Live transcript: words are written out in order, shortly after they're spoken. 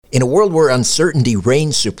In a world where uncertainty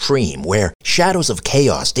reigns supreme, where shadows of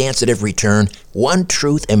chaos dance at every turn, one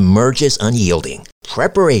truth emerges unyielding.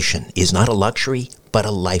 Preparation is not a luxury, but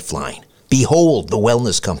a lifeline. Behold the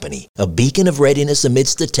Wellness Company, a beacon of readiness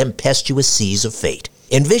amidst the tempestuous seas of fate.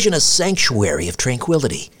 Envision a sanctuary of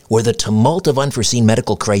tranquility, where the tumult of unforeseen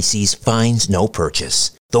medical crises finds no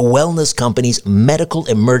purchase. The Wellness Company's Medical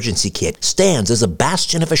Emergency Kit stands as a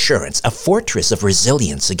bastion of assurance, a fortress of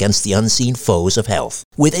resilience against the unseen foes of health.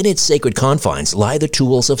 Within its sacred confines lie the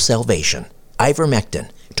tools of salvation.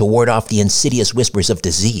 Ivermectin, to ward off the insidious whispers of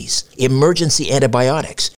disease. Emergency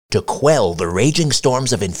antibiotics, to quell the raging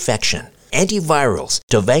storms of infection. Antivirals,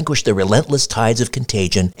 to vanquish the relentless tides of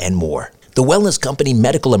contagion, and more. The Wellness Company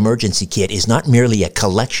Medical Emergency Kit is not merely a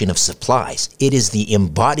collection of supplies. It is the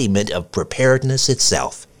embodiment of preparedness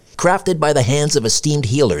itself. Crafted by the hands of esteemed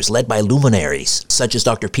healers led by luminaries such as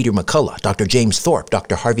Dr. Peter McCullough, Dr. James Thorpe,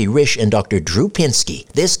 Dr. Harvey Risch, and Dr. Drew Pinsky,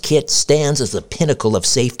 this kit stands as the pinnacle of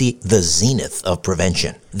safety, the zenith of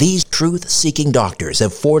prevention. These truth-seeking doctors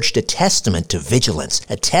have forged a testament to vigilance,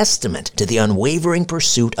 a testament to the unwavering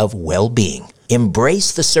pursuit of well-being.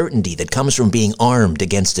 Embrace the certainty that comes from being armed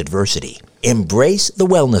against adversity. Embrace the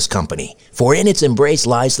Wellness Company, for in its embrace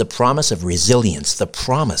lies the promise of resilience, the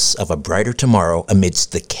promise of a brighter tomorrow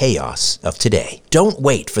amidst the chaos of today. Don't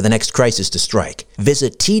wait for the next crisis to strike.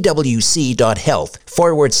 Visit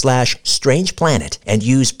twc.health/Strange Planet and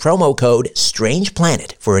use promo code Strange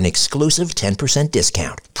Planet for an exclusive 10%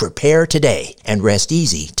 discount. Prepare today and rest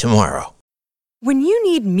easy tomorrow. When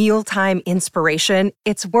you need mealtime inspiration,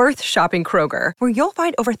 it's worth shopping Kroger, where you'll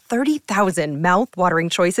find over 30,000 mouth-watering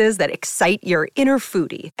choices that excite your inner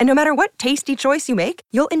foodie. And no matter what tasty choice you make,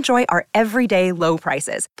 you'll enjoy our everyday low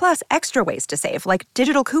prices, plus extra ways to save, like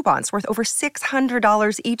digital coupons worth over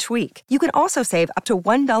 $600 each week. You can also save up to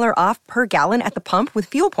 $1 off per gallon at the pump with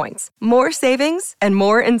fuel points. More savings and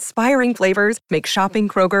more inspiring flavors make shopping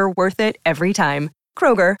Kroger worth it every time.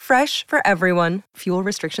 Kroger, fresh for everyone. Fuel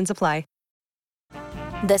restrictions apply.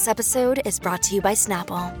 This episode is brought to you by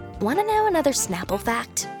Snapple. Want to know another Snapple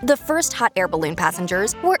fact? The first hot air balloon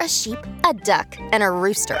passengers were a sheep, a duck, and a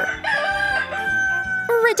rooster.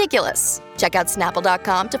 Ridiculous. Check out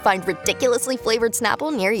Snapple.com to find ridiculously flavored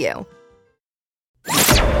Snapple near you.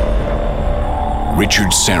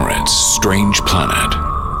 Richard Syrett's Strange Planet.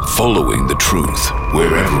 Following the truth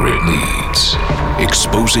wherever it leads.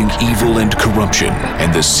 Exposing evil and corruption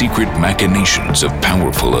and the secret machinations of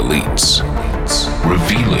powerful elites.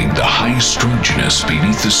 Revealing the high strangeness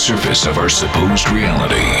beneath the surface of our supposed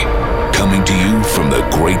reality. Coming to you from the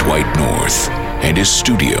Great White North and his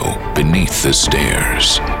studio beneath the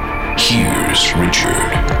stairs. Here's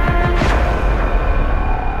Richard.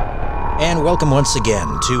 And welcome once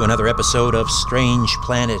again to another episode of Strange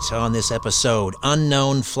Planet. On this episode,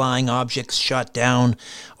 unknown flying objects shot down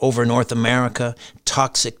over North America,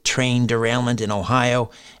 toxic train derailment in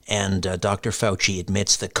Ohio, and Dr. Fauci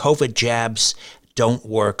admits the COVID jabs don't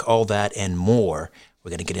work, all that and more. We're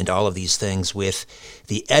going to get into all of these things with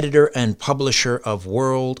the editor and publisher of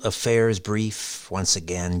World Affairs Brief. Once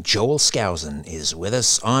again, Joel Skousen is with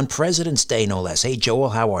us on President's Day, no less. Hey, Joel,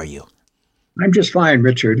 how are you? I'm just fine,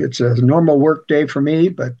 Richard. It's a normal work day for me,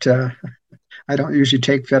 but I don't usually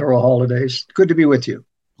take federal holidays. Good to be with you.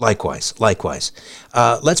 Likewise.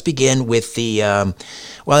 Let's begin with the, I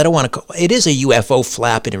don't want to call it is a UFO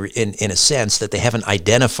flap in a sense that they haven't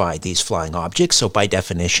identified these flying objects, so by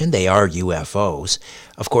definition they are UFOs.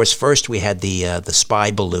 Of course, first we had the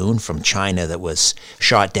spy balloon from China that was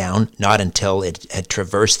shot down, not until it had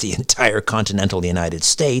traversed the entire continental United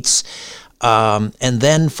States. And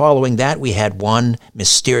then following that, we had one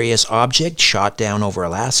mysterious object shot down over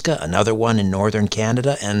Alaska, another one in northern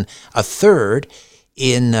Canada, and a third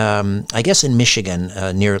in Michigan,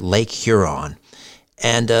 near Lake Huron.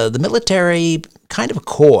 And the military kind of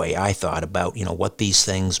coy, I thought, about, what these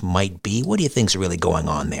things might be. What do you think's really going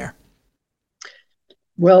on there?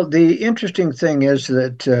 Well, the interesting thing is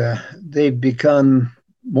that they've become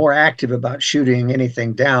more active about shooting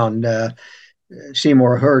anything down.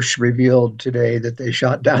 Seymour Hersh revealed today that they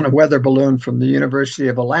shot down a weather balloon from the University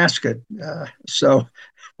of Alaska. So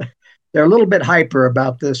they're a little bit hyper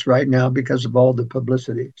about this right now because of all the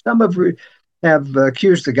publicity. Some have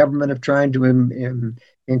accused the government of trying to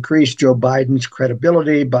increase Joe Biden's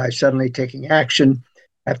credibility by suddenly taking action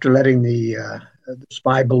after letting the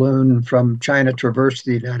spy balloon from China traverse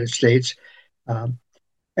the United States.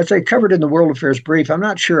 As I covered in the World Affairs Brief, I'm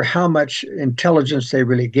not sure how much intelligence they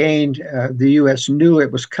really gained. The U.S. knew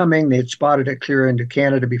it was coming. They had spotted it clear into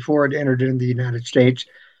Canada before it entered into the United States.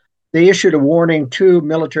 They issued a warning to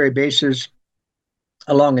military bases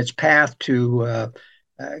along its path to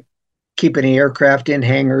keep any aircraft in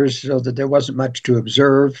hangars so that there wasn't much to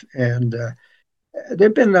observe. And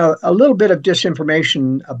there'd been a little bit of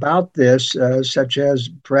disinformation about this, such as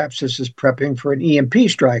perhaps this is prepping for an EMP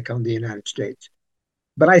strike on the United States.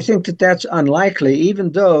 But I think that that's unlikely,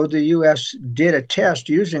 even though the U.S. did a test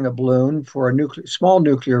using a balloon for a small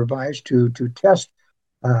nuclear device to test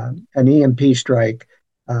an EMP strike.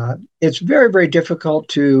 It's very, very difficult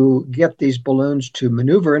to get these balloons to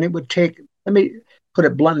maneuver, and it would take, let me put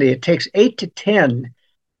it bluntly, it takes 8 to 10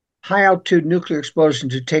 high-altitude nuclear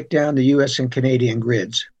explosions to take down the U.S. and Canadian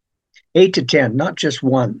grids. 8 to 10, not just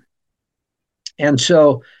one. And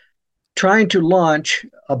so trying to launch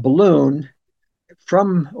a balloon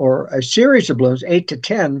or a series of balloons, 8 to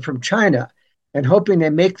 10 from China, and hoping they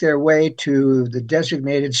make their way to the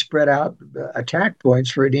designated spread out attack points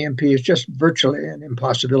for an EMP is just virtually an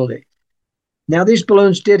impossibility. Now, these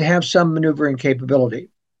balloons did have some maneuvering capability.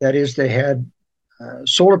 That is, they had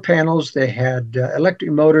solar panels, they had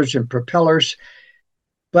electric motors and propellers.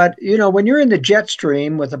 But, when you're in the jet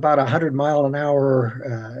stream with about 100 mile an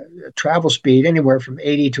hour travel speed, anywhere from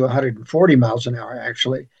 80 to 140 miles an hour,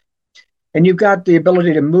 actually, and you've got the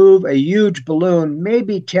ability to move a huge balloon,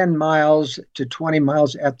 maybe 10 miles to 20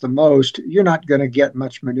 miles at the most, you're not going to get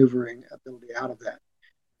much maneuvering ability out of that.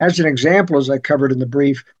 As an example, as I covered in the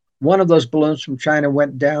brief, one of those balloons from China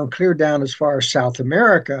went down, clear down as far as South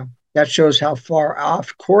America. That shows how far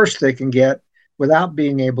off course they can get without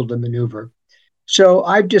being able to maneuver. So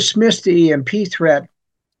I've dismissed the EMP threat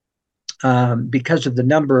because of the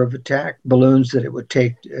number of attack balloons that it would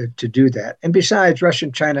take to do that. And besides, Russia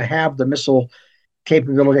and China have the missile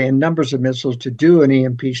capability and numbers of missiles to do an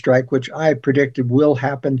EMP strike, which I predicted will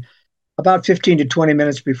happen about 15 to 20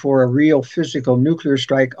 minutes before a real physical nuclear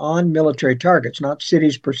strike on military targets, not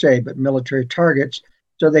cities per se, but military targets,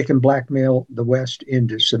 so they can blackmail the West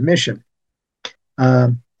into submission.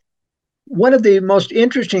 One of the most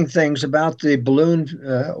interesting things about the balloon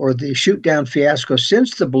or the shoot down fiasco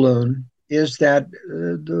since the balloon is that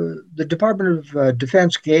the Department of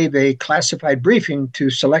Defense gave a classified briefing to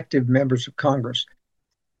selective members of Congress.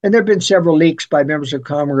 And there have been several leaks by members of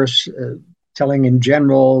Congress telling in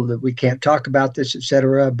general that we can't talk about this, et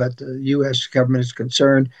cetera, but the U.S. government is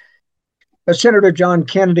concerned. But Senator John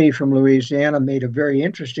Kennedy from Louisiana made a very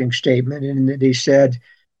interesting statement in that he said,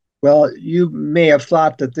 well, you may have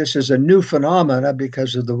thought that this is a new phenomena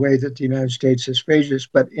because of the way that the United States has phrased this,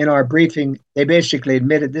 but in our briefing, they basically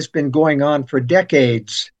admitted this has been going on for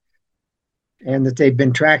decades and that they've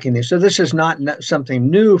been tracking this. So this is not something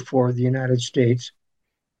new for the United States,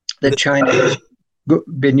 that China has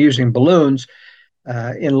been using balloons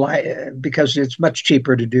because it's much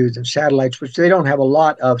cheaper to do than satellites, which they don't have a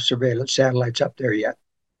lot of surveillance satellites up there yet.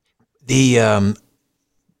 The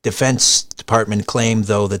Defense Department claimed,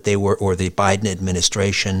 though, that they were, or the Biden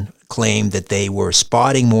administration claimed that they were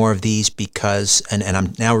spotting more of these because, and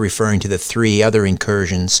I'm now referring to the 3 other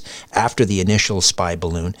incursions after the initial spy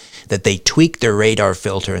balloon, that they tweaked their radar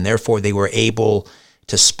filter and therefore they were able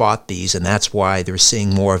to spot these, and that's why they're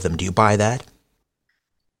seeing more of them. Do you buy that?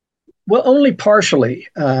 Well, only partially.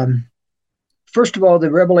 First of all, the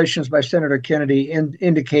revelations by Senator Kennedy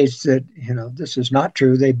indicates that, this is not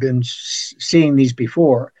true. They've been seeing these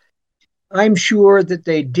before. I'm sure that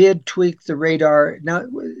they did tweak the radar. Now,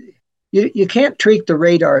 you can't tweak the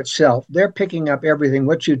radar itself. They're picking up everything.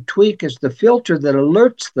 What you tweak is the filter that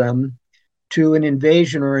alerts them to an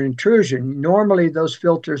invasion or an intrusion. Normally, those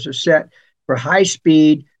filters are set for high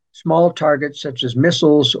speed, small targets such as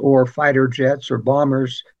missiles or fighter jets or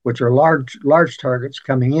bombers, which are large targets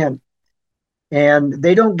coming in. And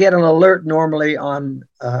they don't get an alert normally on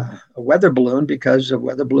a weather balloon because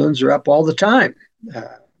weather balloons are up all the time.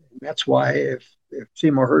 That's why if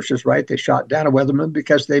Seymour Hersh is right, they shot down a weather balloon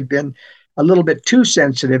because they've been a little bit too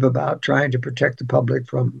sensitive about trying to protect the public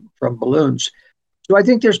from balloons. So I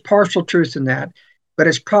think there's partial truth in that, but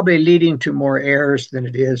it's probably leading to more errors than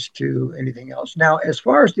it is to anything else. Now, as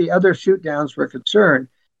far as the other shoot downs were concerned,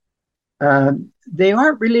 they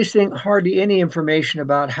aren't releasing hardly any information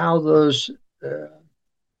about how those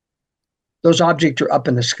objects are up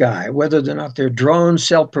in the sky, whether or not they're drones,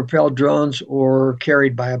 self-propelled drones, or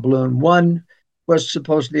carried by a balloon. One was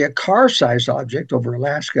supposedly a car-sized object over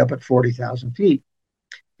Alaska up at 40,000 feet.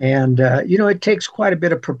 And, it takes quite a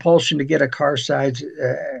bit of propulsion to get a car-sized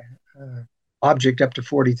object up to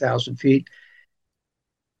 40,000 feet.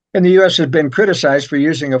 And the U.S. has been criticized for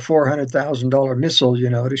using a $400,000 missile,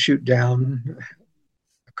 to shoot down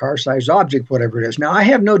a car-sized object, whatever it is. Now, I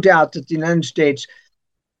have no doubt that the United States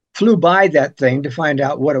flew by that thing to find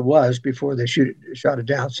out what it was before they shot it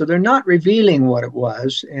down. So they're not revealing what it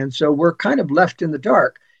was. And so we're kind of left in the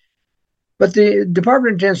dark. But the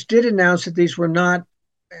Department of Defense did announce that these were not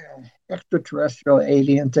extraterrestrial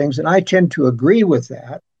alien things, and I tend to agree with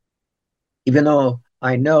that, even though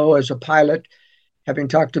I know as a pilot, having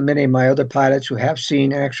talked to many of my other pilots who have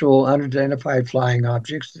seen actual unidentified flying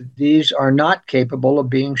objects, that these are not capable of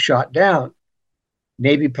being shot down.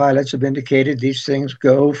 Navy pilots have indicated these things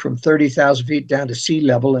go from 30,000 feet down to sea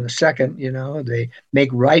level in a second. They make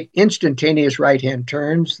instantaneous right-hand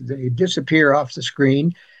turns. They disappear off the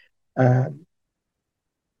screen.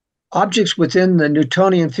 Objects within the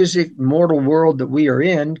Newtonian physics mortal world that we are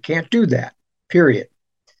in can't do that, period.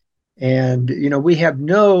 And, we have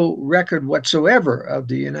no record whatsoever of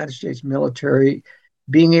the United States military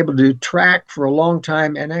being able to track for a long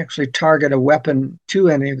time and actually target a weapon to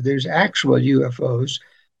any of these actual UFOs.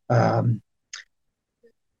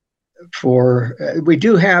 We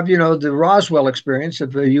do have, the Roswell experience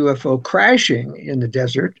of a UFO crashing in the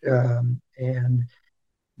desert, and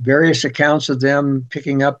various accounts of them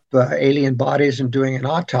picking up alien bodies and doing an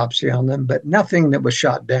autopsy on them, but nothing that was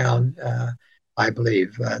shot down, I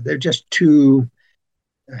believe. They're just too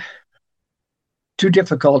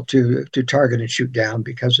difficult to target and shoot down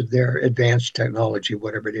because of their advanced technology,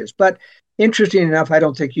 whatever it is. But interesting enough, I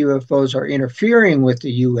don't think UFOs are interfering with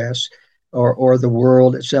the U.S. or the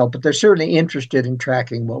world itself, but they're certainly interested in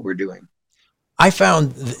tracking what we're doing. I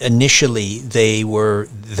found initially the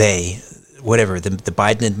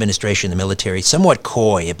Biden administration, the military, somewhat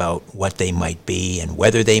coy about what they might be and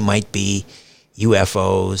whether they might be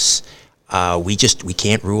UFOs. We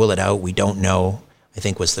can't rule it out. We don't know, I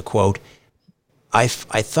think was the quote. I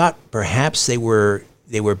thought perhaps they were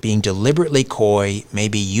being deliberately coy,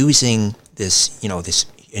 maybe using this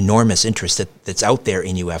enormous interest that's out there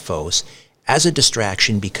in UFOs as a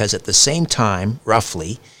distraction, because at the same time,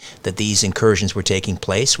 roughly, that these incursions were taking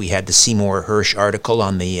place, we had the Seymour Hersh article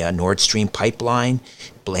on the Nord Stream pipeline,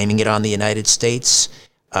 blaming it on the United States.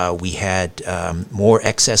 We had more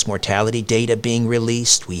excess mortality data being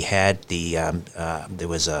released. We had there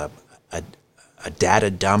was a data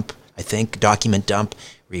dump, I think, document dump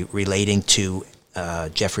relating to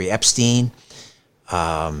Jeffrey Epstein.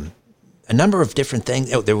 A number of different things.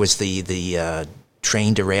 There was the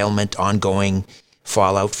train derailment, ongoing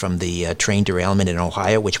fallout from the train derailment in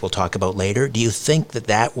Ohio, which we'll talk about later. Do you think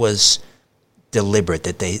that was deliberate,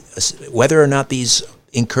 that whether or not these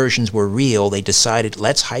incursions were real, they decided,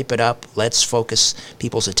 let's hype it up, let's focus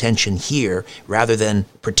people's attention here, rather than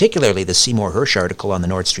particularly the Seymour Hersh article on the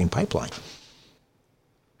Nord Stream pipeline?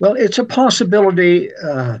 Well, it's a possibility,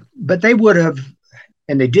 but they would have,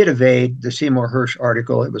 and they did evade the Seymour Hersh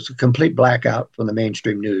article. It was a complete blackout from the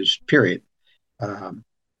mainstream news, period.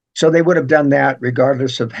 So they would have done that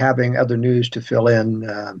regardless of having other news to fill in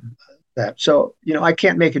that. So, I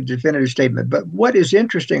can't make a definitive statement, but what is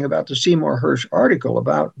interesting about the Seymour Hersh article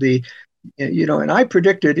about and I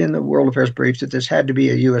predicted in the World Affairs Brief that this had to be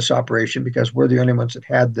a U.S. operation because we're the only ones that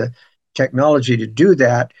had the technology to do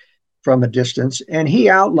that from a distance. And he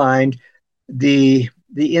outlined the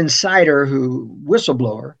insider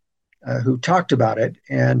whistleblower who talked about it.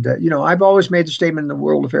 And, I've always made the statement in the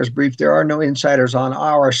World Affairs Brief, there are no insiders on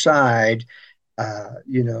our side,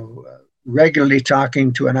 regularly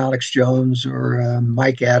talking to an Alex Jones or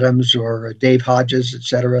Mike Adams or Dave Hodges, et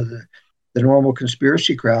cetera, the normal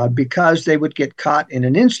conspiracy crowd, because they would get caught in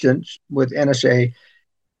an instant with NSA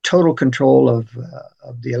total control of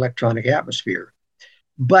the electronic atmosphere.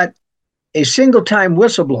 But a single-time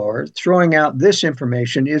whistleblower throwing out this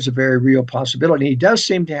information is a very real possibility. He does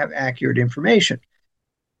seem to have accurate information.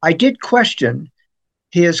 I did question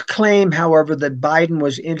his claim, however, that Biden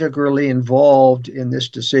was integrally involved in this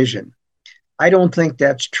decision. I don't think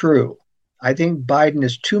that's true. I think Biden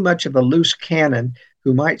is too much of a loose cannon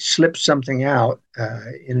who might slip something out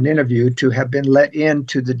in an interview to have been let in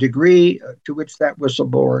to the degree to which that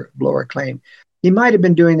whistleblower claimed. He might have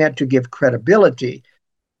been doing that to give credibility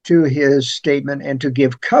to his statement and to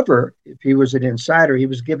give cover. If he was an insider, he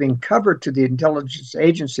was giving cover to the intelligence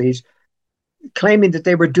agencies, claiming that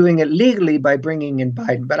they were doing it legally by bringing in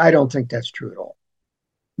Biden. But I don't think that's true at all.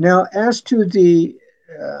 Now, as to the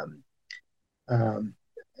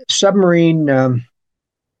submarine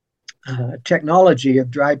technology of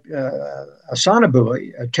a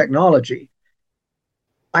sonobuoy technology,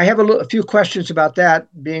 I have a few questions about that,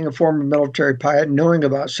 being a former military pilot, knowing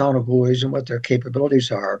about sonobuoys and what their capabilities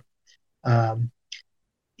are.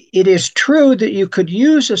 It is true that you could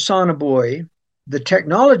use a sonobuoy, the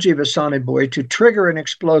technology of a sonobuoy, to trigger an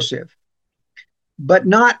explosive, but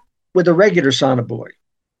not with a regular sonobuoy.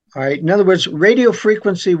 All right. In other words, radio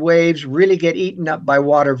frequency waves really get eaten up by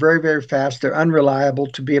water very, very fast. They're unreliable.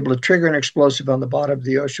 To be able to trigger an explosive on the bottom of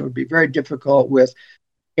the ocean would be very difficult with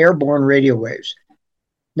airborne radio waves.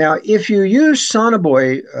 Now, if you use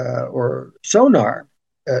sonobuoy or sonar,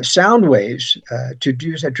 sound waves to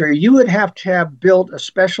use that trigger, you would have to have built a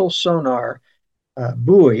special sonar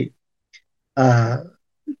buoy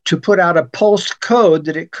to put out a pulsed code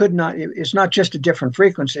that it could not, it's not just a different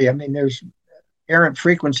frequency. I mean, there's errant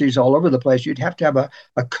frequencies all over the place. You'd have to have a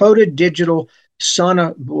coded digital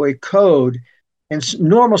sonobuoy code, and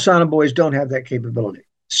normal sonobuoys don't have that capability.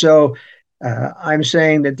 So I'm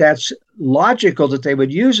saying that that's logical that they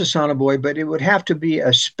would use a sonobuoy, but it would have to be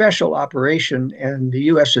a special operation, and the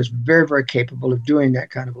U.S. is very, very capable of doing that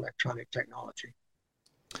kind of electronic technology.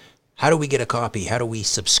 How do we get a copy? How do we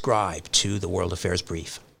subscribe to the World Affairs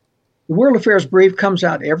Brief? The World Affairs Brief comes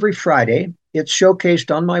out every Friday. It's showcased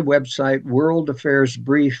on my website,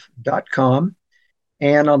 worldaffairsbrief.com.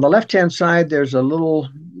 And on the left-hand side, there's a little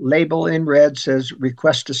label in red says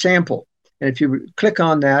request a sample. And if you click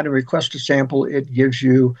on that and request a sample, it gives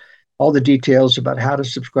you all the details about how to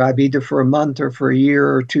subscribe, either for a month or for a year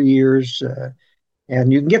or 2 years.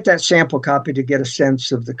 And you can get that sample copy to get a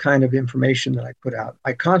sense of the kind of information that I put out.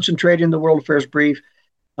 I concentrate in the World Affairs Brief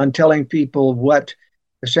on telling people what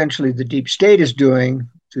essentially the deep state is doing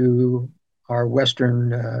to our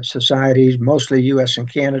Western societies, mostly U.S.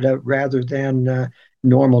 and Canada, rather than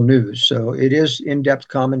normal news. So it is in-depth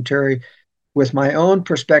commentary with my own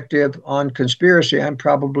perspective on conspiracy. I'm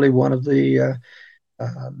probably one of the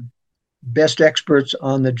best experts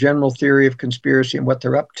on the general theory of conspiracy and what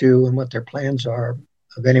they're up to and what their plans are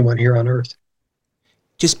of anyone here on Earth.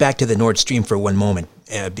 Just back to the Nord Stream for one moment,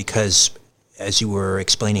 because as you were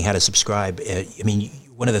explaining how to subscribe, I mean,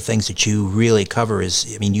 one of the things that you really cover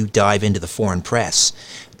is, I mean, you dive into the foreign press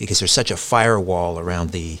because there's such a firewall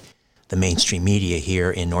around the mainstream media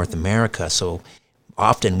here in North America. So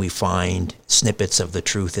often we find snippets of the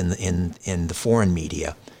truth in the foreign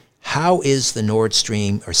media. How is the Nord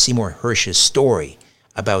Stream, or Seymour Hersh's story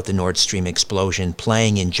about the Nord Stream explosion,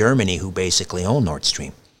 playing in Germany, who basically own Nord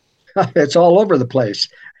Stream? It's all over the place.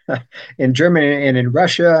 In Germany and in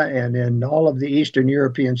Russia and in all of the Eastern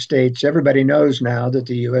European states, everybody knows now that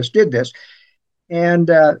the U.S. did this.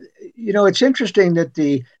 And, it's interesting that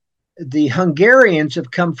the Hungarians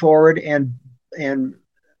have come forward and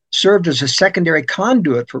served as a secondary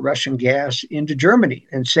conduit for Russian gas into Germany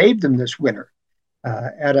and saved them this winter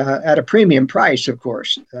at a premium price, of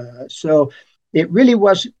course. So it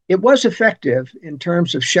was effective in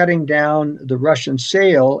terms of shutting down the Russian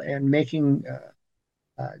sale and making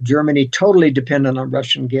Germany totally dependent on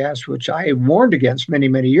Russian gas, which I warned against many,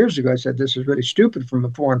 many years ago. I said this is really stupid from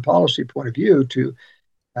a foreign policy point of view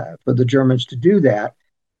for the Germans to do that.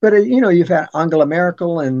 But, you've had Angela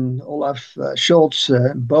Merkel and Olaf Scholz,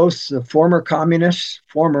 both former communists,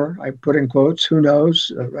 I put in quotes, who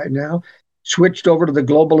knows right now, switched over to the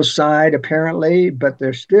globalist side apparently, but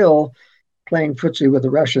they're still playing footsie with the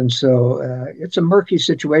Russians. So it's a murky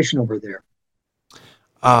situation over there.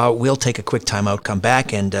 We'll take a quick time out, come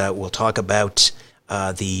back, and we'll talk about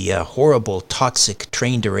the horrible, toxic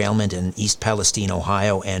train derailment in East Palestine,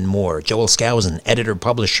 Ohio, and more. Joel Skousen,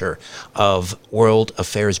 editor-publisher of World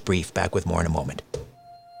Affairs Brief. Back with more in a moment.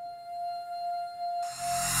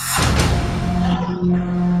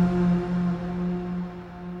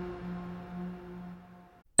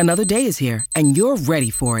 Another day is here, and you're ready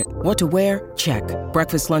for it. What to wear? Check.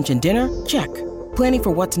 Breakfast, lunch, and dinner? Check. Planning for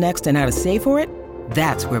what's next and how to save for it?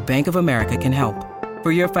 That's where Bank of America can help.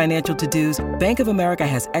 For your financial to-dos, Bank of America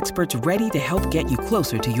has experts ready to help get you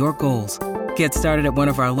closer to your goals. Get started at one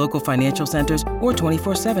of our local financial centers or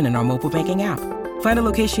 24/7 in our mobile banking app. Find a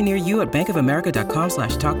location near you at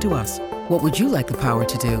bankofamerica.com/talktous. What would you like the power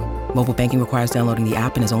to do? Mobile banking requires downloading the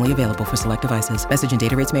app and is only available for select devices. Message and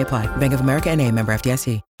data rates may apply. Bank of America N.A., member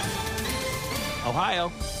FDIC.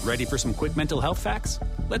 Ohio, ready for some quick mental health facts?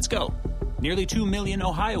 Let's go. Nearly 2 million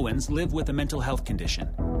Ohioans live with a mental health condition.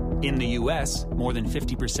 In the U.S., more than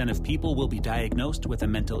 50% of people will be diagnosed with a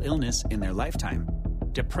mental illness in their lifetime.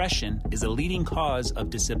 Depression is a leading cause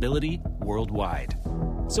of disability worldwide.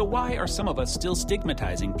 So why are some of us still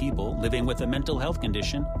stigmatizing people living with a mental health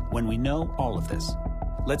condition when we know all of this?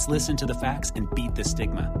 Let's listen to the facts and beat the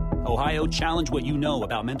stigma. Ohio, challenge what you know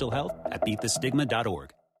about mental health at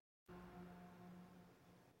beatthestigma.org.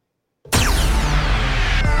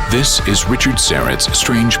 This is Richard Syrett's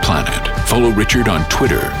Strange Planet. Follow Richard on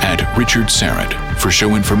Twitter at Richard Syrett. For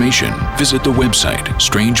show information, visit the website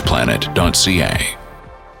strangeplanet.ca.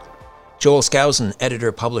 Joel Skousen,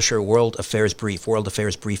 editor-publisher, World Affairs Brief,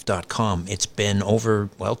 worldaffairsbrief.com. It's been over,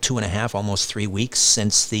 2.5, almost 3 weeks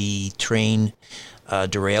since the train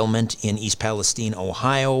derailment in East Palestine,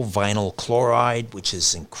 Ohio. Vinyl chloride, which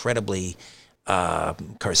is incredibly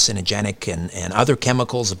carcinogenic and other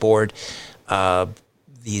chemicals aboard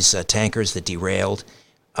these tankers that derailed.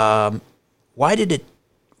 Why did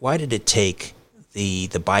it take the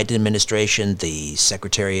Biden administration, the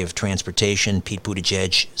Secretary of Transportation, Pete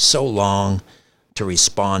Buttigieg, so long to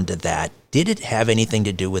respond to that? Did it have anything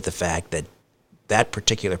to do with the fact that that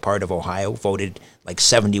particular part of Ohio voted like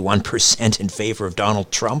 71% in favor of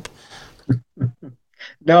Donald Trump?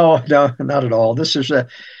 No, not at all. This is a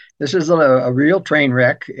real train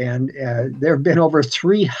wreck, and there have been over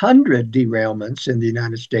 300 derailments in the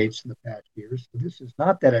United States in the past years. So this is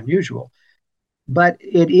not that unusual. But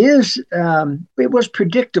it was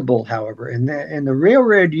predictable, however, and the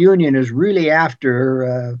railroad union is really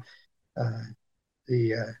after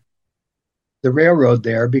the railroad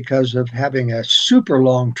there because of having a super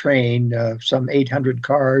long train, some 800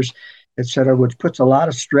 cars, et cetera, which puts a lot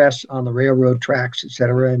of stress on the railroad tracks, et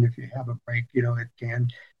cetera. And if you have a break, it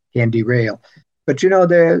can derail. But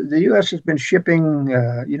the U.S. has been shipping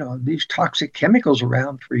these toxic chemicals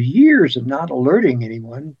around for years and not alerting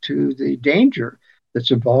anyone to the danger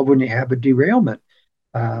that's involved when you have a derailment.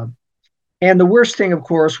 And the worst thing, of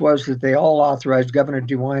course, was that they all authorized, Governor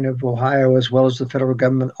DeWine of Ohio, as well as the federal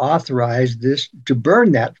government, authorized this to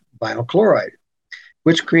burn that vinyl chloride,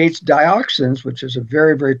 which creates dioxins, which is a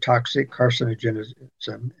very, very toxic carcinogen,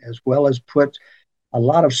 as well as put a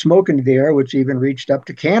lot of smoke into the air, which even reached up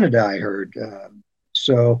to Canada, I heard.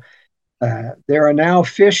 So there are now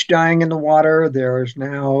fish dying in the water. There's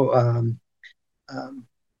now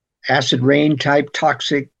acid rain type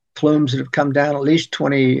toxic plumes that have come down at least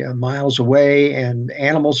 20 miles away, and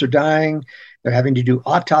animals are dying. They're having to do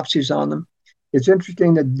autopsies on them. It's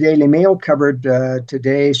interesting that the Daily Mail covered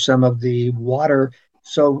today some of the water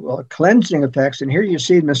cleansing effects. And here you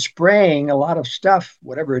see them spraying a lot of stuff,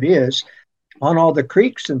 whatever it is, on all the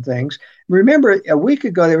creeks and things. Remember, a week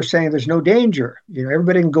ago, they were saying there's no danger.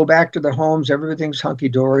 Everybody can go back to their homes. Everything's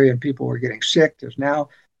hunky-dory, and people were getting sick. There's now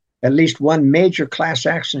at least one major class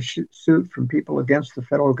action suit from people against the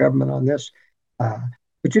federal government on this. But,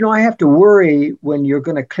 I have to worry when you're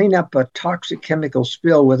going to clean up a toxic chemical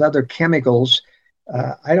spill with other chemicals.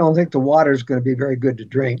 I don't think the water is going to be very good to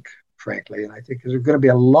drink, frankly. And I think there's going to be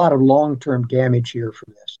a lot of long-term damage here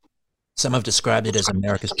from this. Some have described it as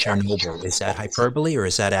America's Chernobyl. Is that hyperbole or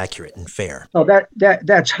is that accurate and fair? Oh,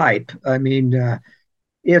 that's hype. I mean,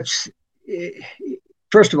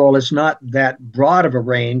 first of all, it's not that broad of a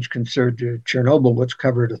range compared to Chernobyl, which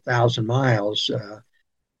covered 1,000 miles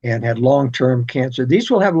and had long-term cancer.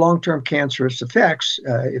 These will have long-term cancerous effects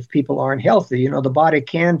if people aren't healthy. The body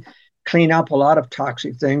can clean up a lot of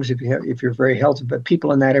toxic things if you're very healthy, but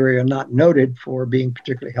people in that area are not noted for being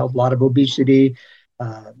particularly healthy. A lot of obesity,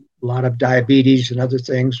 a lot of diabetes and other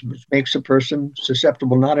things, which makes a person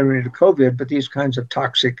susceptible not only to COVID, but these kinds of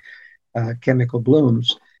toxic chemical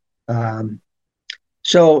blooms.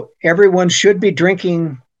 So everyone should be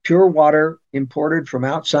drinking pure water imported from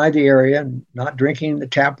outside the area, and not drinking the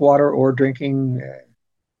tap water or drinking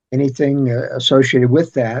anything associated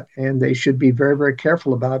with that. And they should be very, very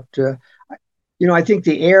careful about, I think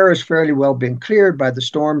the air has fairly well been cleared by the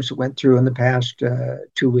storms that went through in the past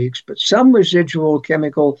 2 weeks, but some residual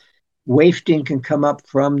chemical wafting can come up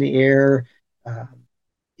from the air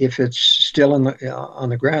if it's still on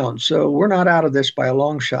the ground. So we're not out of this by a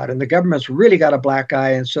long shot. And the government's really got a black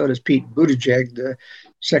eye, and so does Pete Buttigieg, the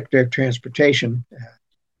Secretary of Transportation.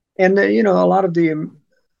 And, a lot of the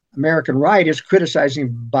American right is criticizing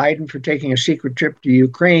Biden for taking a secret trip to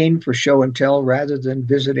Ukraine for show and tell rather than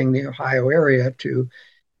visiting the Ohio area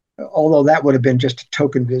although that would have been just a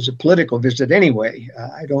token visit, political visit anyway.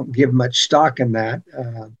 I don't give much stock in that.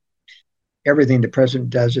 Everything the president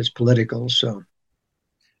does is political, so.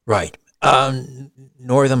 Right.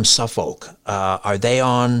 Northern Suffolk, are they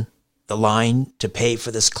on the line to pay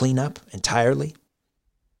for this cleanup entirely?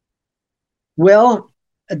 Well,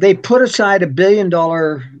 they put aside $1 billion,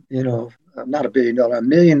 not $1 billion, $1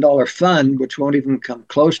 million fund, which won't even come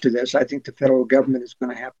close to this. I think the federal government is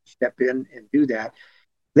going to have to step in and do that.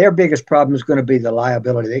 Their biggest problem is going to be the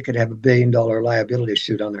liability. They could have $1 billion liability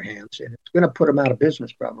suit on their hands, and it's going to put them out of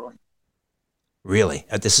business probably. Really?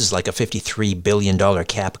 This is like a $53 billion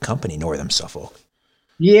cap company, Northern Suffolk.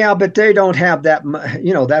 Yeah, but they don't have that,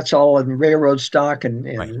 that's all in railroad stock and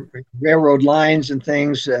right. Railroad lines and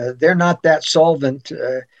things. They're not that solvent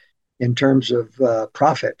in terms of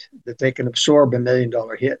profit that they can absorb $1 million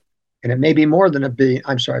hit. And it may be more than $1 billion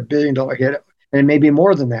hit. And it may be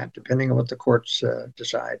more than that, depending on what the courts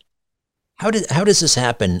decide. How does this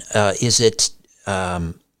happen?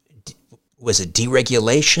 Was it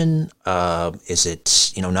deregulation? Is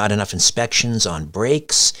it not enough inspections on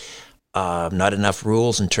brakes? not enough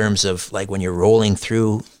rules in terms of like when you're rolling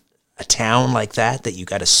through a town like that you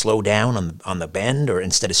got to slow down on the bend, or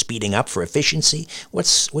instead of speeding up for efficiency?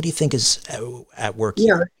 What do you think is at work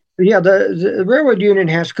here? Yeah, the railroad union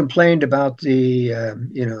has complained about the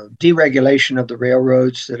deregulation of the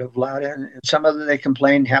railroads that have allowed in, and some of them they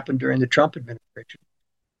complained happened during the Trump administration.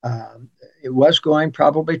 It was going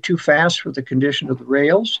probably too fast for the condition of the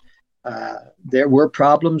rails. There were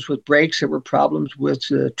problems with brakes. There were problems with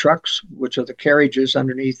trucks, which are the carriages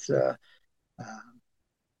underneath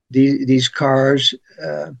these cars.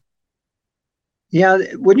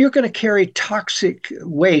 When you're going to carry toxic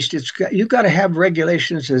waste, you've got to have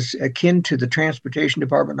regulations as akin to the transportation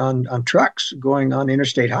department on trucks going on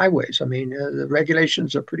interstate highways. I mean, the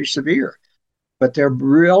regulations are pretty severe, but they're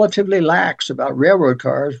relatively lax about railroad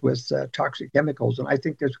cars with toxic chemicals. And I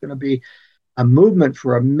think there's going to be a movement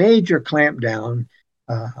for a major clampdown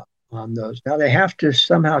on those. Now, they have to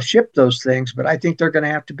somehow ship those things, but I think they're going to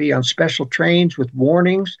have to be on special trains with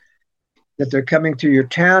warnings that they're coming through your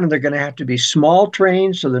town, and they're going to have to be small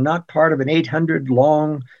trains, so they're not part of an 800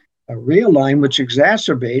 long rail line, which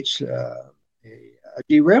exacerbates a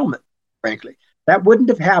derailment, frankly. That wouldn't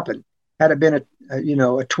have happened had it been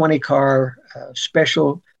a 20 car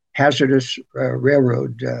special hazardous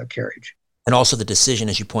railroad carriage. And also the decision,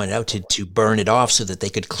 as you pointed out, to burn it off so that they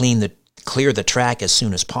could clear the track as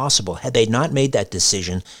soon as possible. Had they not made that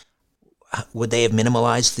decision, would they have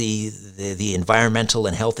minimalized the environmental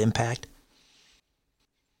and health impact?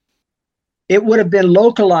 It would have been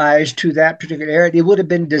localized to that particular area. It would have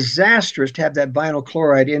been disastrous to have that vinyl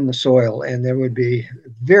chloride in the soil, and there would be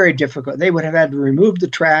very difficult. They would have had to remove the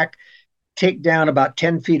track, take down about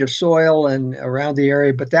 10 feet of soil and around the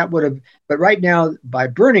area, but right now, by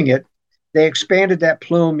burning it, they expanded that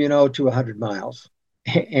plume, to 100 miles,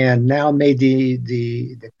 and now made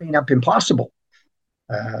the cleanup impossible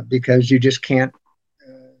because you just can't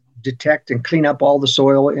detect and clean up all the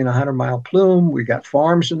soil in a 100-mile plume. We got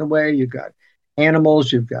farms in the way. You've got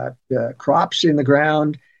animals. You've got crops in the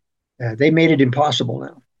ground. They made it impossible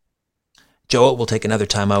now. Joel, we'll take another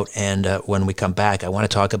time out, and when we come back, I want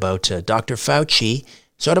to talk about Dr. Fauci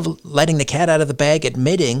sort of letting the cat out of the bag,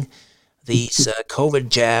 admitting these COVID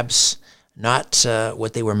jabs not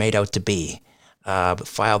what they were made out to be. But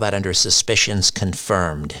file that under suspicions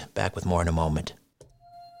confirmed. Back with more in a moment.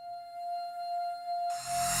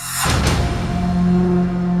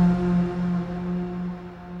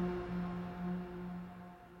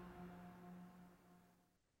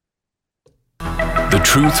 The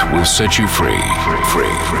truth will set you free.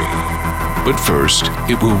 But first,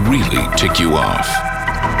 it will really tick you off.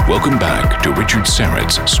 Welcome back to Richard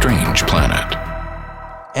Syrett's Strange Planet.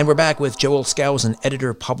 And we're back with Joel Skousen,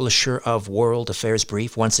 editor-publisher of World Affairs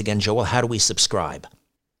Brief. Once again, Joel, how do we subscribe?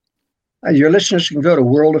 Your listeners can go to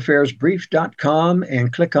worldaffairsbrief.com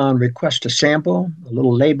and click on Request a Sample, a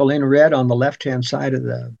little label in red on the left-hand side of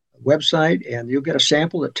the website, and you'll get a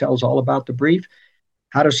sample that tells all about the brief,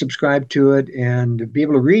 how to subscribe to it, and be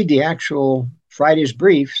able to read the actual Friday's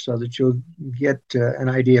brief so that you'll get an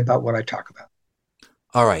idea about what I talk about.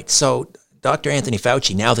 All right. So Dr. Anthony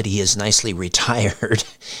Fauci, now that he is nicely retired,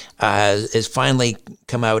 has finally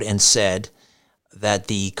come out and said that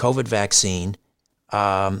the COVID vaccine,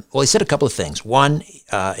 he said a couple of things. One,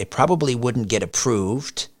 it probably wouldn't get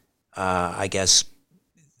approved, I guess,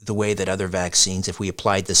 the way that other vaccines, if we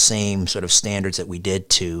applied the same sort of standards that we did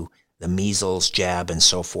to the measles jab and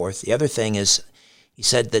so forth. The other thing is, he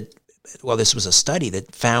said that, this was a study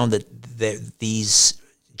that found that these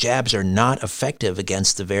jabs are not effective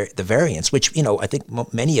against the variants, which, I think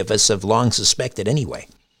many of us have long suspected anyway.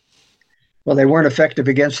 Well, they weren't effective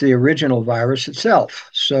against the original virus itself.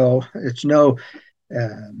 So it's no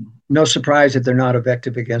surprise that they're not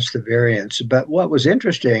effective against the variants. But what was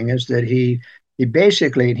interesting is that he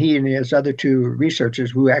basically, he and his other two researchers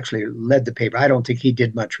who actually led the paper, I don't think he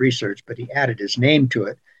did much research, but he added his name to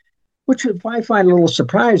it, which I find a little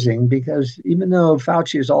surprising because even though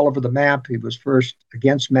Fauci is all over the map, he was first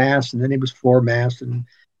against masks and then he was for masks, and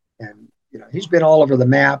he's been all over the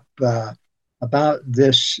map about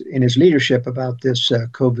this in his leadership about this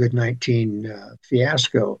COVID-19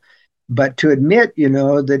 fiasco. But to admit,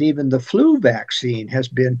 that even the flu vaccine has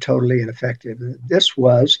been totally ineffective. This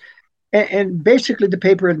was. And basically, the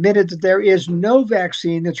paper admitted that there is no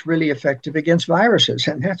vaccine that's really effective against viruses.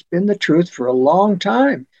 And that's been the truth for a long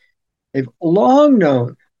time. They've long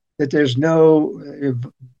known that there's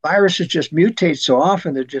viruses just mutate so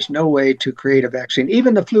often, there's just no way to create a vaccine.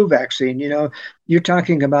 Even the flu vaccine, you're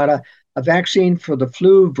talking about a vaccine for the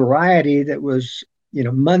flu variety that was,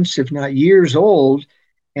 months, if not years old.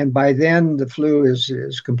 And by then, the flu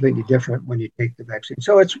is completely different when you take the vaccine.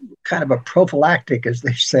 So it's kind of a prophylactic, as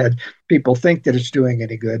they said. People think that it's doing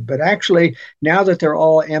any good. But actually, now that they're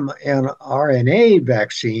all mRNA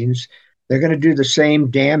vaccines, they're going to do the same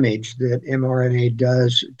damage that mRNA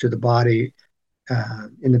does to the body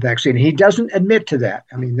in the vaccine. He doesn't admit to that.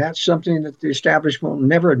 I mean, that's something that the establishment will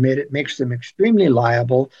never admit. It makes them extremely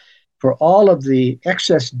liable for all of the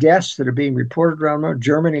excess deaths that are being reported around the world.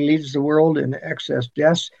 Germany leads the world in excess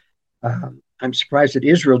deaths. I'm surprised that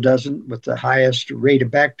Israel doesn't, with the highest rate of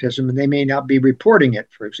baptism, and they may not be reporting it,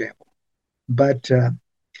 for example. But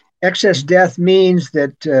excess death means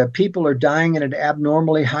that people are dying at an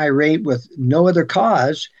abnormally high rate with no other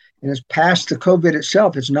cause, and it's past the COVID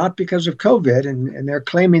itself. It's not because of COVID, and they're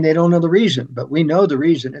claiming they don't know the reason, but we know the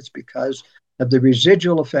reason. It's because of the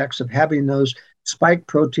residual effects of having those spike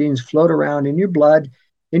proteins float around in your blood,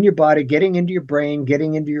 in your body, getting into your brain,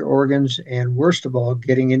 getting into your organs, and worst of all,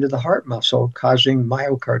 getting into the heart muscle, causing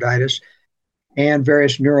myocarditis and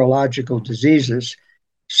various neurological diseases.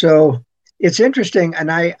 So it's interesting,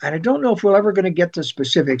 and I don't know if we're ever going to get the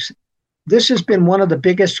specifics. This has been one of the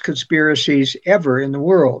biggest conspiracies ever in the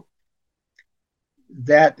world,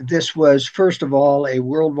 that this was, first of all, a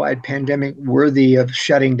worldwide pandemic worthy of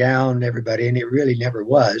shutting down everybody, and it really never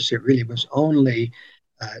was. It really was only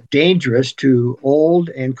dangerous to old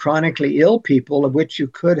and chronically ill people, of which you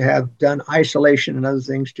could have done isolation and other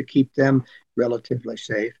things to keep them relatively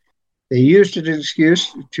safe. They used it as an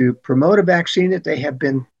excuse to promote a vaccine that they have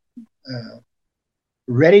been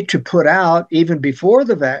ready to put out even before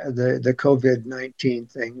the COVID-19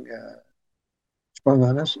 thing sprung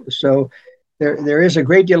on us. So there is a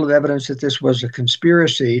great deal of evidence that this was a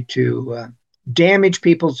conspiracy to damage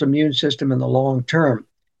people's immune system in the long term.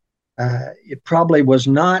 It probably was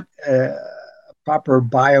not a proper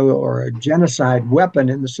bio or a genocide weapon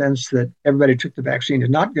in the sense that everybody took the vaccine is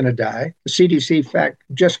not going to die. The CDC, in fact,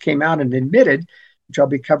 just came out and admitted, which I'll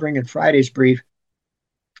be covering in Friday's brief,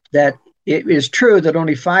 that it is true that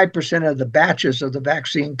only 5% of the batches of the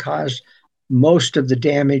vaccine caused most of the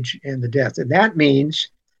damage and the death. And that means,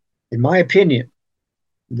 in my opinion,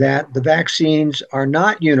 that the vaccines are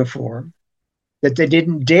not uniform, that they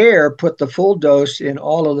didn't dare put the full dose in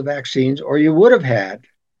all of the vaccines, or you would have had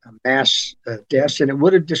mass deaths, and it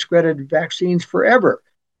would have discredited vaccines forever.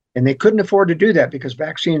 And they couldn't afford to do that because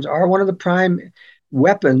vaccines are one of the prime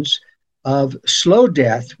weapons of slow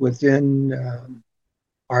death within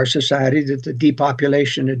our society, that the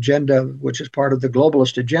depopulation agenda, which is part of the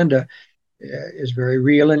globalist agenda, is very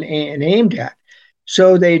real and aimed at.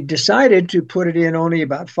 So they decided to put it in only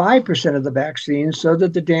about 5% of the vaccines so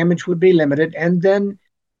that the damage would be limited. And then,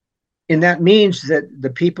 and that means that the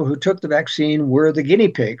people who took the vaccine were the guinea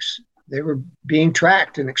pigs. They were being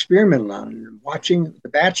tracked and experimented on and watching the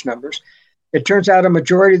batch numbers. It turns out a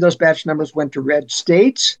majority of those batch numbers went to red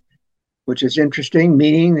states, which is interesting,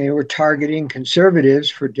 meaning they were targeting conservatives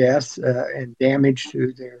for death and damage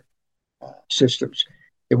to their systems.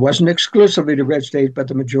 It wasn't exclusively to red states, but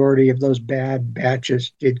the majority of those bad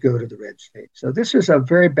batches did go to the red states. So this is a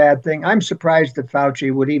very bad thing. I'm surprised that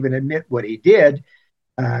Fauci would even admit what he did.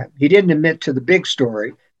 He didn't admit to the big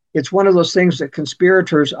story. It's one of those things that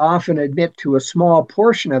conspirators often admit to a small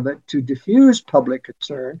portion of it to diffuse public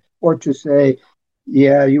concern or to say,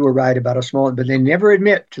 yeah, you were right about a small, but they never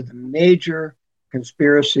admit to the major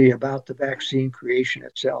conspiracy about the vaccine creation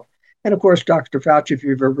itself. And of course, Dr. Fauci, if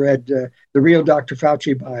you've ever read The Real Dr.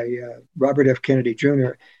 Fauci by Robert F. Kennedy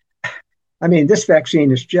Jr., I mean, this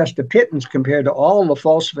vaccine is just a pittance compared to all the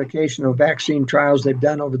falsification of vaccine trials they've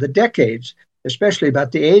done over the decades, especially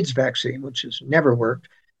about the AIDS vaccine, which has never worked.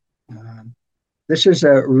 This is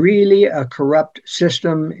really a corrupt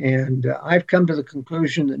system, and I've come to the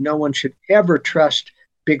conclusion that no one should ever trust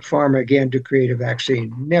Big Pharma again to create a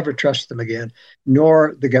vaccine. Never trust them again,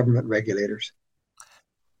 nor the government regulators.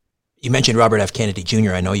 You mentioned Robert F. Kennedy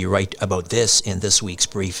Jr. I know you write about this in this week's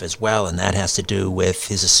brief as well, and that has to do with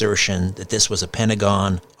his assertion that this was a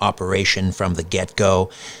Pentagon operation from the get-go,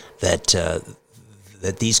 that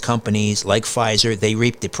these companies like Pfizer, they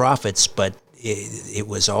reaped the profits, but it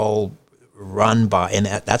was all run by, and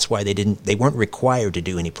that's why they weren't required to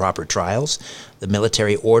do any proper trials. The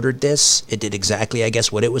military ordered this. It did exactly, I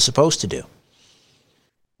guess, what it was supposed to do.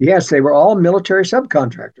 Yes, they were all military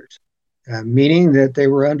subcontractors. Meaning that they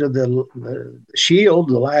were under the shield,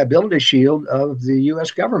 the liability shield of the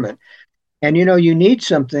U.S. government. And, you know, you need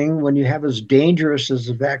something when you have as dangerous as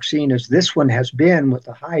a vaccine as this one has been with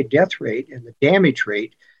the high death rate and the damage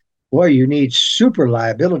rate. Boy, you need super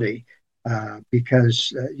liability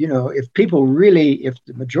because, you know, if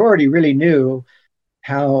the majority really knew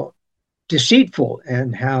how deceitful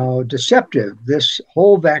and how deceptive this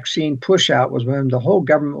whole vaccine push out was, when the whole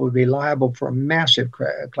government would be liable for a massive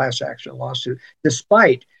class action lawsuit,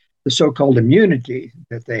 despite the so-called immunity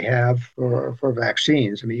that they have for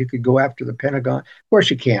vaccines. I mean, you could go after the Pentagon. Of course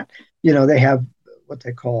you can't. They have what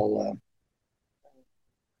they call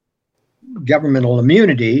governmental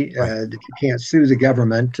immunity, that you can't sue the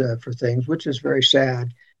government for things, which is very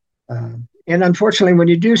sad. And unfortunately, when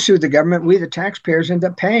you do sue the government, we, the taxpayers, end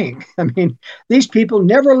up paying. I mean, these people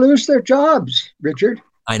never lose their jobs, Richard.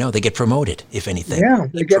 I know, they get promoted, if anything. Yeah,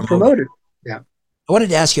 they get promoted. Yeah. I wanted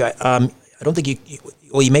to ask you, I don't think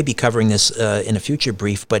you may be covering this in a future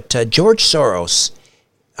brief, but George Soros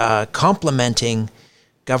complimenting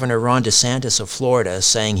Governor Ron DeSantis of Florida,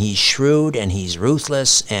 saying he's shrewd and he's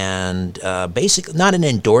ruthless, and basically not an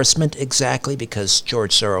endorsement exactly, because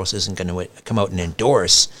George Soros isn't going to come out and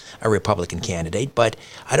endorse a Republican candidate, but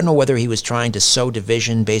I don't know whether he was trying to sow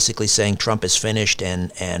division, basically saying Trump is finished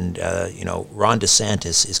and Ron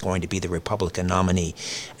DeSantis is going to be the Republican nominee.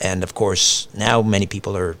 And of course, now many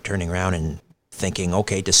people are turning around and thinking,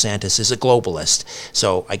 okay, DeSantis is a globalist.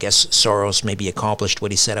 So I guess Soros maybe accomplished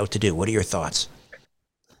what he set out to do. What are your thoughts?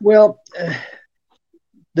 Well,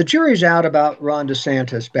 the jury's out about Ron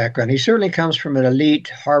DeSantis' background. He certainly comes from an elite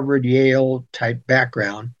Harvard, Yale type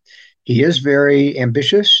background. He is very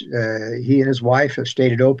ambitious. He and his wife have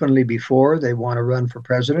stated openly before they want to run for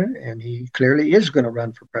president, and he clearly is going to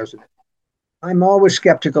run for president. I'm always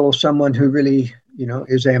skeptical of someone who really,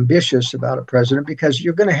 is ambitious about a president, because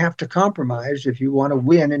you're going to have to compromise if you want to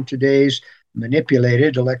win in today's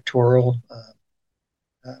manipulated electoral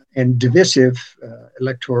and divisive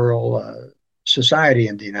electoral society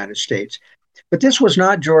in the United States. But this was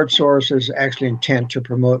not George Soros's actual intent to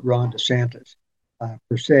promote Ron DeSantis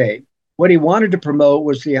per se. What he wanted to promote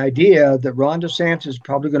was the idea that Ron DeSantis is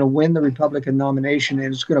probably going to win the Republican nomination,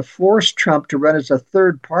 and it's going to force Trump to run as a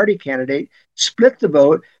third party candidate, split the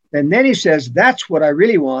vote. And then he says, that's what I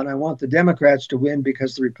really want. I want the Democrats to win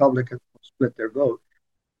because the Republicans will split their vote.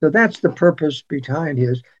 So that's the purpose behind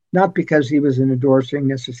his, not because he was endorsing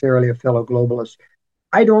necessarily a fellow globalist.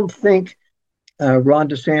 I don't think Ron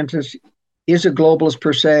DeSantis is a globalist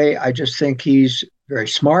per se. I just think he's very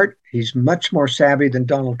smart. He's much more savvy than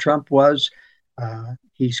Donald Trump was.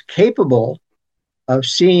 He's capable of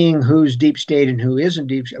seeing who's deep state and who isn't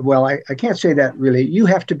deep state. Well, I can't say that really. You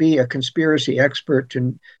have to be a conspiracy expert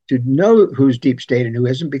to know who's deep state and who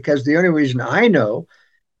isn't, because the only reason I know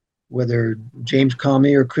whether James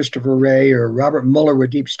Comey or Christopher Wray or Robert Mueller were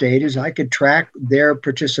deep state is I could track their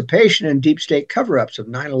participation in deep state cover-ups of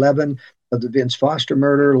 9/11, of the Vince Foster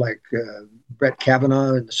murder, like Brett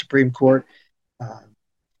Kavanaugh in the Supreme Court.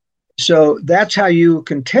 So that's how you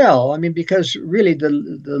can tell. I mean, because really the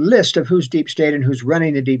list of who's deep state and who's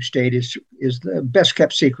running the deep state is the best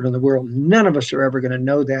kept secret in the world. None of us are ever going to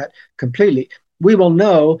know that completely. We will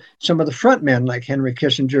know some of the front men like Henry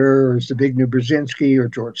Kissinger or Zbigniew Brzezinski or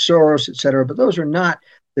George Soros, et cetera, but those are not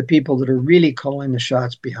the people that are really calling the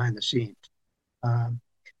shots behind the scenes.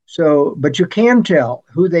 But you can tell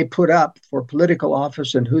who they put up for political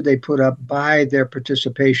office and who they put up by their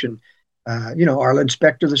participation. Arlen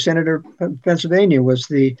Specter, the senator from Pennsylvania, was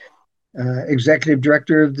the executive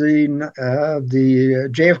director of the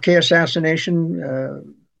JFK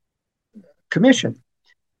assassination commission,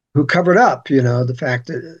 who covered up, the fact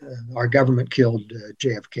that our government killed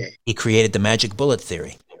JFK. He created the magic bullet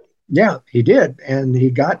theory. Yeah, he did. And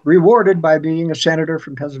he got rewarded by being a senator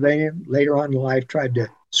from Pennsylvania. Later on in life, tried to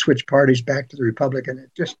switch parties back to the Republican.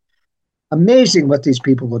 It's just amazing what these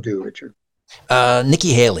people will do, Richard.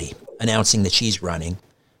 Nikki Haley announcing that she's running,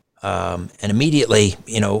 and immediately,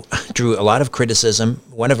 drew a lot of criticism.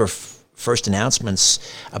 One of her first announcements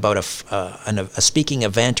about a speaking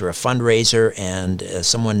event or a fundraiser, and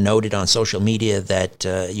someone noted on social media that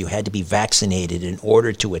you had to be vaccinated in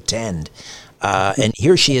order to attend. And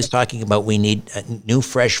here she is talking about we need new,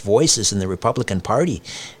 fresh voices in the Republican Party.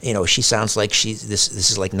 She sounds like this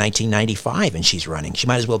is like 1995, and she's running. She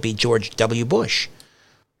might as well be George W. Bush.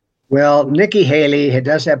 Well, Nikki Haley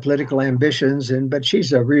does have political ambitions, but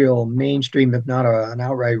she's a real mainstream, if not an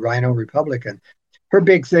outright rhino Republican. Her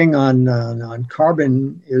big thing on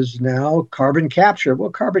carbon is now carbon capture. Well,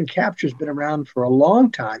 carbon capture has been around for a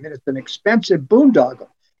long time, and it's an expensive boondoggle.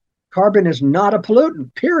 Carbon is not a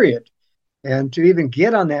pollutant, period. And to even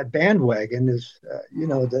get on that bandwagon is,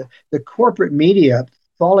 the corporate media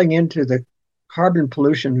falling into the carbon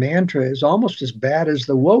pollution mantra is almost as bad as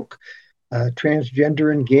the woke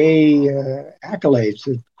transgender and gay accolades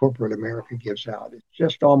that corporate America gives out. It's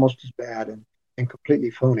just almost as bad and completely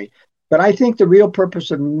phony. But I think the real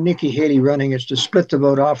purpose of Nikki Haley running is to split the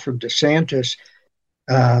vote off from DeSantis.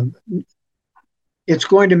 it's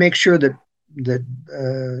going to make sure that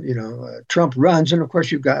Trump runs. And of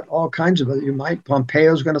course, you've got all kinds of other. Mike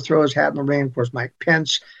Pompeo's going to throw his hat in the ring. Of course, Mike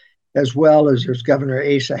Pence, as well as there's Governor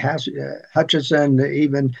Asa Hutchinson,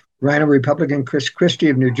 even Rhino Republican Chris Christie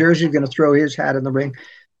of New Jersey is going to throw his hat in the ring.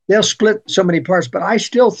 They'll split so many parts, but I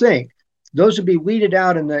still think those will be weeded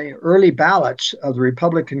out in the early ballots of the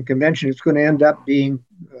Republican convention. It's going to end up being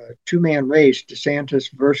a two-man race,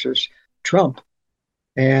 DeSantis versus Trump.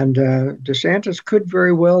 And DeSantis could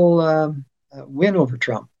very well win over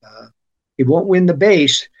Trump. He won't win the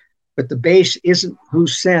base, but the base isn't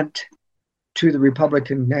who's sent to the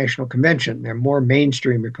Republican National Convention. They're more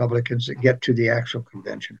mainstream Republicans that get to the actual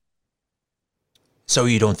convention. So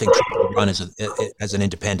you don't think Trump will run as an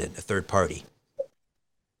independent, a third party?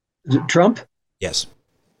 Is it Trump? Yes.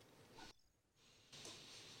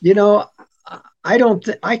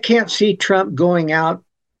 I can't see Trump going out,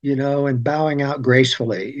 and bowing out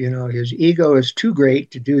gracefully. His ego is too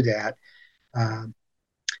great to do that.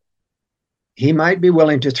 He might be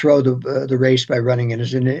willing to throw the race by running in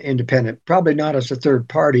as an independent, probably not as a third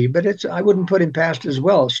party, but I wouldn't put him past as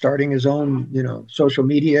well, starting his own, social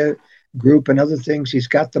media group and other things. He's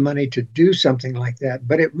got the money to do something like that,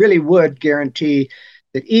 but it really would guarantee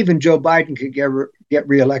that even Joe Biden could get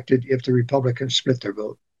reelected if the Republicans split their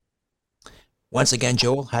vote. Once again,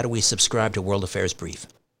 Joel, how do we subscribe to World Affairs Brief?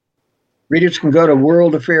 Readers can go to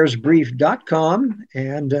worldaffairsbrief.com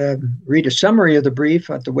and read a summary of the brief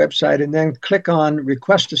at the website, and then click on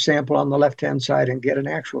Request a Sample on the left-hand side and get an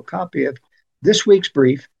actual copy of this week's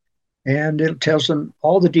brief. And it tells them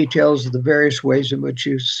all the details of the various ways in which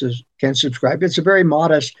you can subscribe. It's a very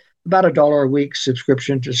modest, about $1 a week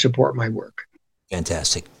subscription to support my work.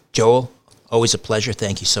 Fantastic. Joel, always a pleasure.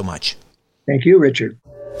 Thank you so much. Thank you, Richard.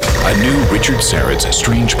 A new Richard Syrett's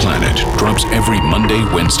Strange Planet drops every Monday,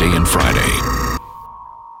 Wednesday, and Friday.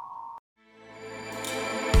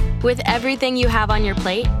 With everything you have on your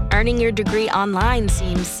plate, earning your degree online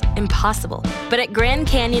seems impossible. But at Grand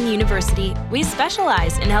Canyon University, we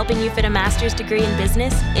specialize in helping you fit a master's degree in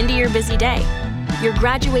business into your busy day. Your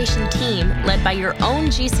graduation team, led by your own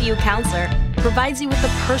GCU counselor, provides you with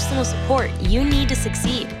the personal support you need to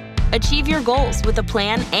succeed. Achieve your goals with a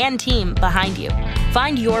plan and team behind you.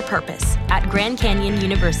 Find your purpose at Grand Canyon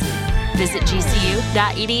University. Visit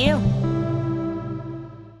gcu.edu.